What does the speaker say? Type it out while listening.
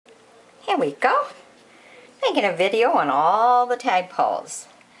Here we go. Making a video on all the tadpoles.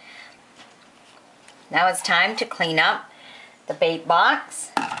 Now it's time to clean up the bait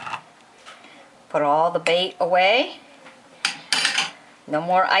box. Put all the bait away. No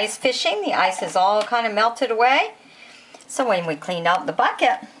more ice fishing. The ice is all kind of melted away. So when we cleaned out the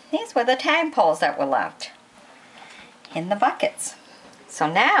bucket, these were the tadpoles that were left in the buckets.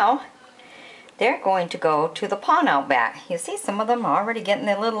 So now they're going to go to the pond out back. You see some of them are already getting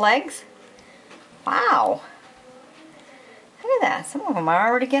their little legs. Wow. Look at that. Some of them are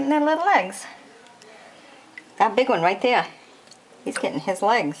already getting their little legs. That big one right there, he's getting his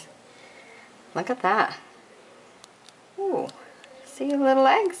legs. Look at that. Ooh. See your little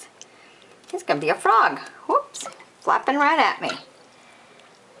legs? He's going to be a frog. Whoops. Flapping right at me.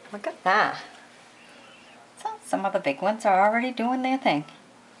 Look at that. So some of the big ones are already doing their thing.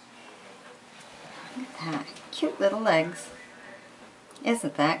 Look at that. Cute little legs.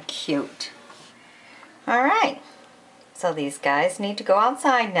 Isn't that cute? Alright. So these guys need to go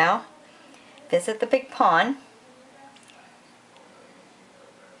outside now. Visit the big pond.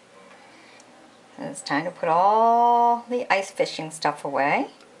 And it's time to put all the ice fishing stuff away.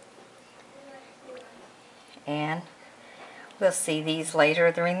 And we'll see these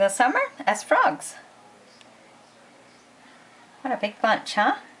later during the summer as frogs. What a big bunch,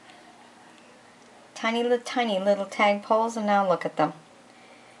 huh? Tiny little tadpoles, and now look at them.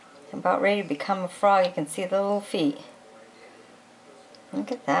 They're about ready to become a frog. You can see the little feet.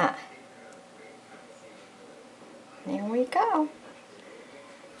 Look at that. There we go.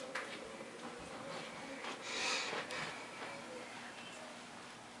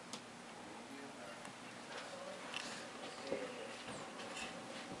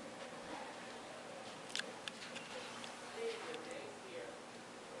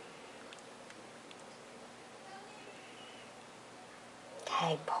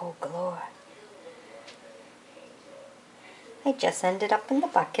 Tadpole galore. They just ended up in the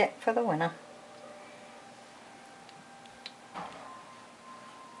bucket for the winter.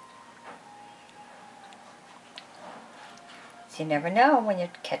 So you never know when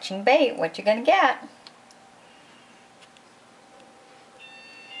you're catching bait what you're going to get.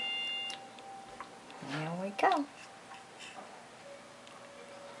 There we go.